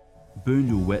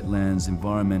 Boondall Wetlands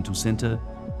Environmental Centre,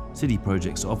 City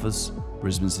Projects Office,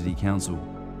 Brisbane City Council,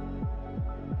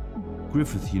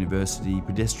 Griffith University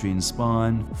Pedestrian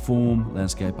Spine, Form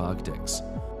Landscape Architects,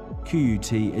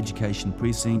 QUT Education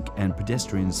Precinct and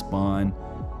Pedestrian Spine,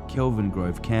 Kelvin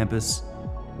Grove Campus,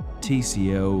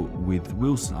 TCL with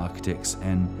Wilson Architects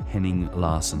and Henning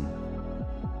Larson.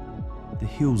 The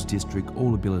Hills District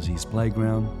All Abilities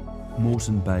Playground,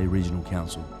 Moreton Bay Regional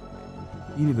Council.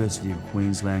 University of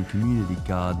Queensland Community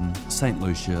Garden, St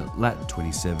Lucia, LAT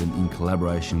 27 in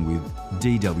collaboration with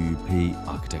DWP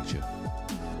Architecture.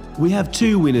 We have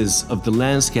two winners of the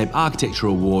Landscape Architecture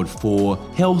Award for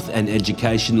Health and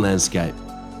Education Landscape.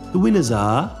 The winners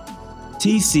are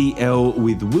TCL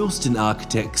with Wilston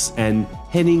Architects and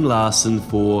Henning Larson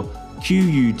for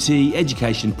QUT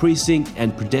Education Precinct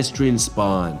and Pedestrian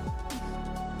Spine.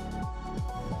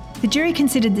 The jury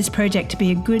considered this project to be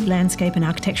a good landscape and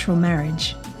architectural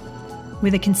marriage,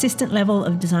 with a consistent level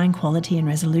of design quality and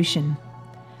resolution.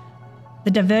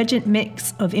 The divergent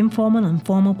mix of informal and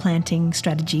formal planting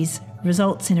strategies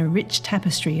results in a rich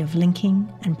tapestry of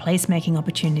linking and placemaking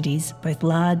opportunities, both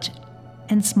large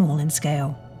and small in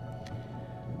scale.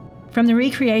 From the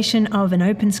recreation of an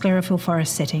open sclerophyll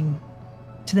forest setting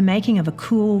to the making of a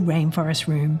cool rainforest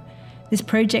room, this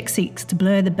project seeks to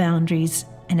blur the boundaries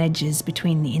and edges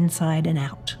between the inside and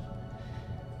out.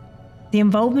 The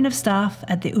involvement of staff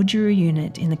at the Udjuru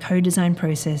unit in the co-design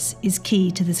process is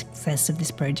key to the success of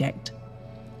this project.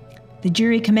 The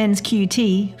jury commends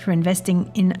QUT for investing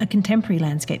in a contemporary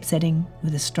landscape setting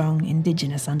with a strong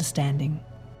Indigenous understanding.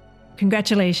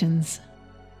 Congratulations.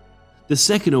 The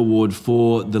second award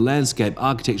for the Landscape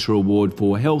Architecture Award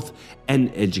for Health and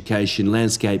Education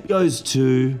Landscape goes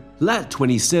to LAT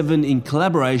 27 in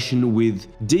collaboration with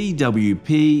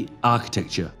DWP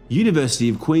Architecture, University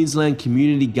of Queensland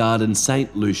Community Garden,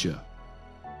 St Lucia.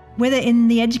 Whether in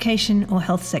the education or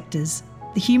health sectors,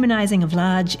 the humanising of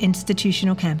large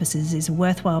institutional campuses is a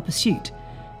worthwhile pursuit,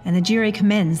 and the jury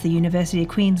commends the University of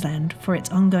Queensland for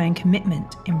its ongoing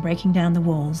commitment in breaking down the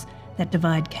walls that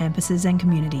divide campuses and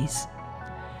communities.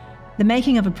 The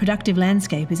making of a productive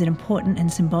landscape is an important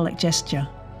and symbolic gesture.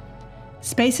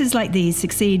 Spaces like these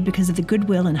succeed because of the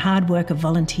goodwill and hard work of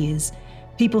volunteers,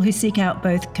 people who seek out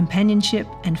both companionship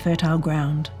and fertile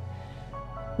ground.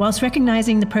 Whilst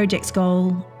recognising the project's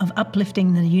goal of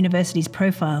uplifting the university's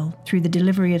profile through the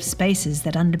delivery of spaces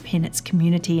that underpin its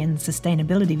community and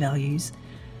sustainability values,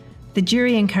 the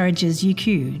jury encourages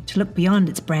UQ to look beyond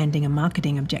its branding and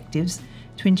marketing objectives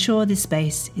to ensure this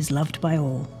space is loved by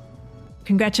all.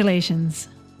 Congratulations.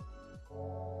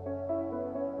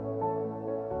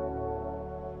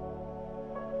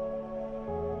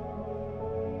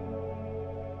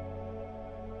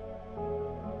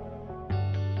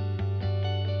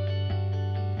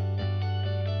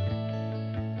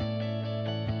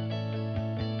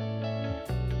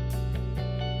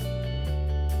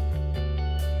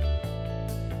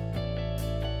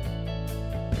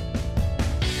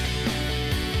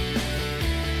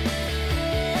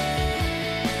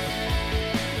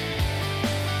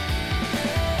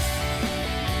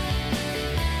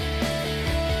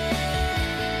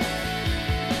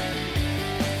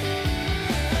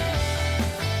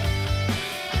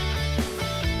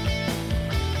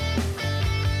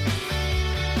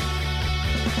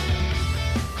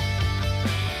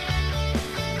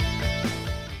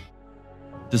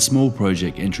 The small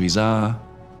project entries are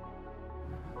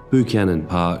Buchanan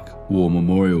Park War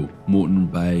Memorial, Moreton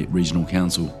Bay Regional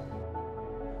Council,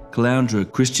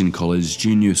 Caloundra Christian College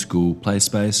Junior School Play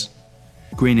Space,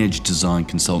 Green Edge Design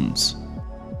Consultants,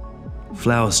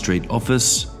 Flower Street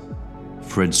Office,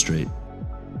 Fred Street,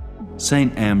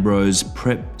 St Ambrose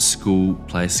Prep School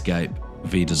Playscape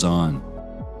V Design,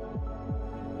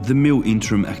 The Mill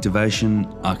Interim Activation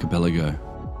Archipelago.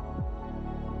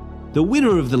 The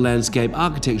winner of the Landscape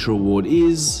Architecture Award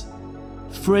is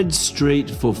Fred Street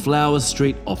for Flower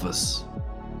Street Office.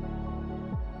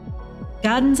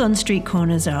 Gardens on street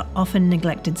corners are often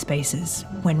neglected spaces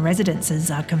when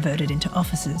residences are converted into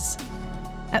offices.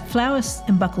 At Flowers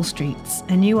and Buckle Streets,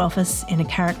 a new office in a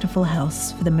characterful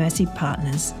house for the Mercy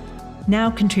Partners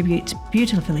now contributes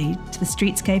beautifully to the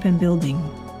streetscape and building,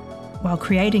 while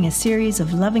creating a series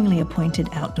of lovingly appointed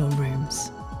outdoor rooms.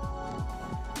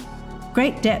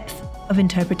 Great depth of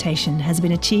interpretation has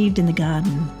been achieved in the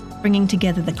garden, bringing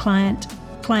together the client,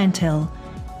 clientele,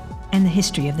 and the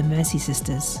history of the Mercy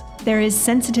Sisters. There is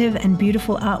sensitive and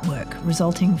beautiful artwork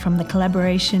resulting from the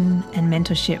collaboration and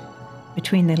mentorship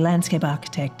between the landscape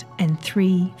architect and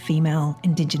 3 female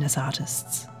Indigenous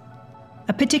artists.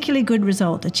 A particularly good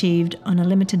result achieved on a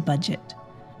limited budget.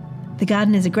 The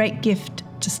garden is a great gift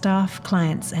to staff,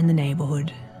 clients, and the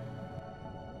neighbourhood.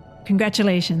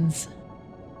 Congratulations.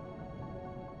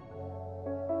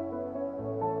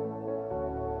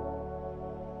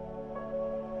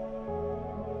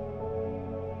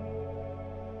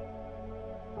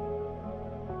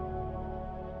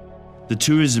 The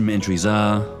tourism entries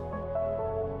are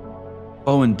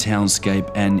Bowen Townscape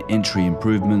and Entry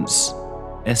Improvements,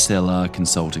 SLR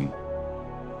Consulting,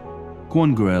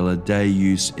 Quangarella Day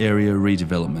Use Area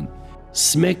Redevelopment,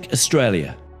 SMEC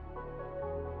Australia,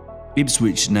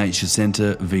 Ipswich Nature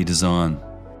Centre V Design.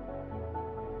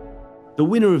 The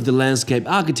winner of the Landscape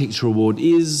Architecture Award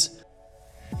is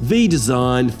V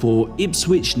Design for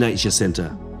Ipswich Nature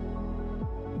Centre.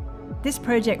 This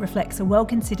project reflects a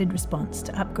well-considered response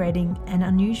to upgrading an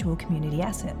unusual community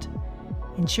asset,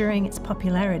 ensuring its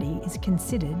popularity is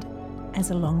considered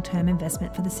as a long-term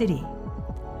investment for the city.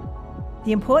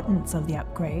 The importance of the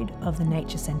upgrade of the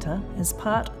Nature Centre is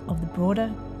part of the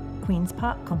broader Queen's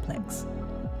Park complex,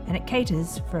 and it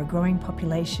caters for a growing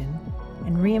population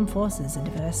and reinforces a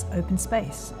diverse open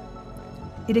space.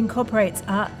 It incorporates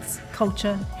arts,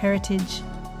 culture, heritage,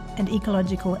 and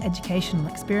ecological educational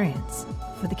experience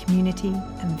for the community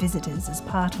and visitors as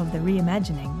part of the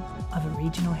reimagining of a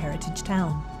regional heritage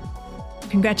town.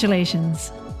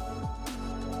 Congratulations.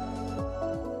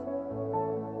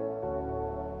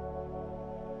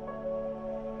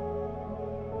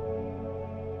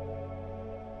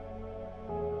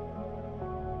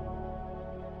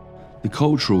 The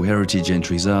cultural heritage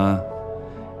entries are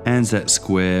Anzac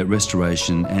Square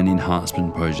Restoration and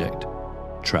Enhancement Project,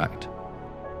 Tract,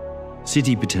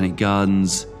 City Botanic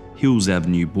Gardens, Hills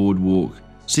Avenue Boardwalk,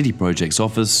 City Projects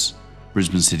Office,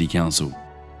 Brisbane City Council,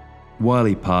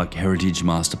 Wiley Park Heritage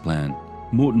Master Plan,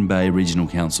 Moreton Bay Regional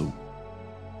Council.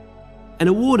 An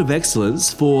award of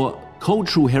excellence for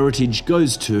cultural heritage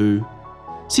goes to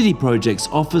City Projects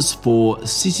Office for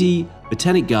City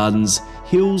Botanic Gardens,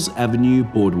 Hills Avenue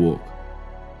Boardwalk.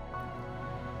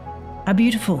 A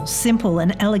beautiful, simple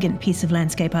and elegant piece of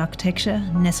landscape architecture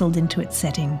nestled into its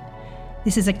setting.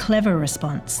 This is a clever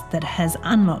response that has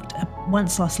unlocked a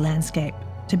once-lost landscape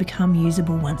to become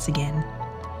usable once again.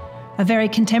 a very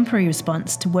contemporary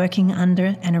response to working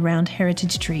under and around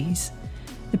heritage trees.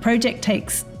 The project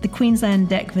takes the Queensland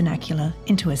deck vernacular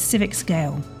into a civic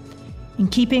scale, in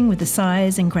keeping with the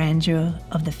size and grandeur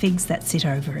of the figs that sit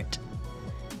over it.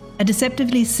 A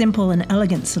deceptively simple and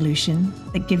elegant solution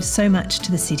that gives so much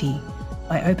to the city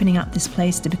by opening up this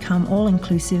place to become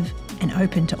all-inclusive and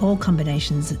open to all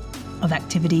combinations of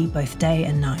activity both day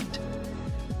and night.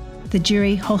 The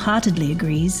jury wholeheartedly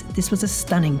agrees this was a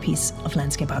stunning piece of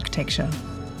landscape architecture.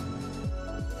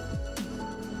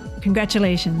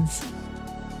 Congratulations.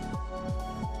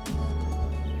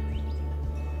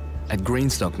 At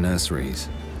Greenstock Nurseries,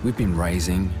 we've been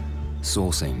raising,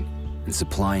 sourcing and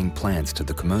supplying plants to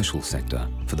the commercial sector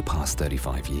for the past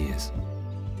 35 years.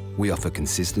 We offer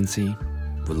consistency,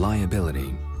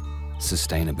 reliability,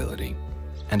 sustainability,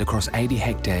 and across 80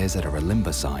 hectares at our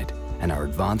Alayna site and our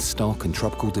advanced stock and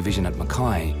tropical division at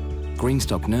Mackay,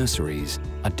 Greenstock Nurseries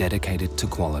are dedicated to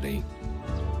quality.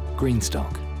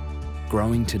 Greenstock,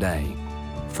 growing today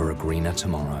for a greener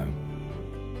tomorrow.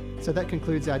 So that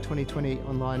concludes our 2020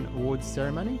 online awards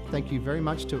ceremony. Thank you very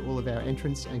much to all of our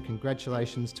entrants and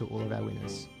congratulations to all of our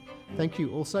winners. Thank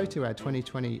you also to our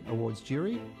 2020 awards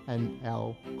jury and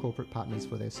our corporate partners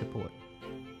for their support.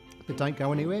 But don't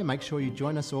go anywhere, make sure you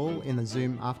join us all in the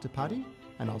Zoom after party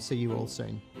and I'll see you all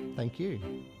soon. Thank you.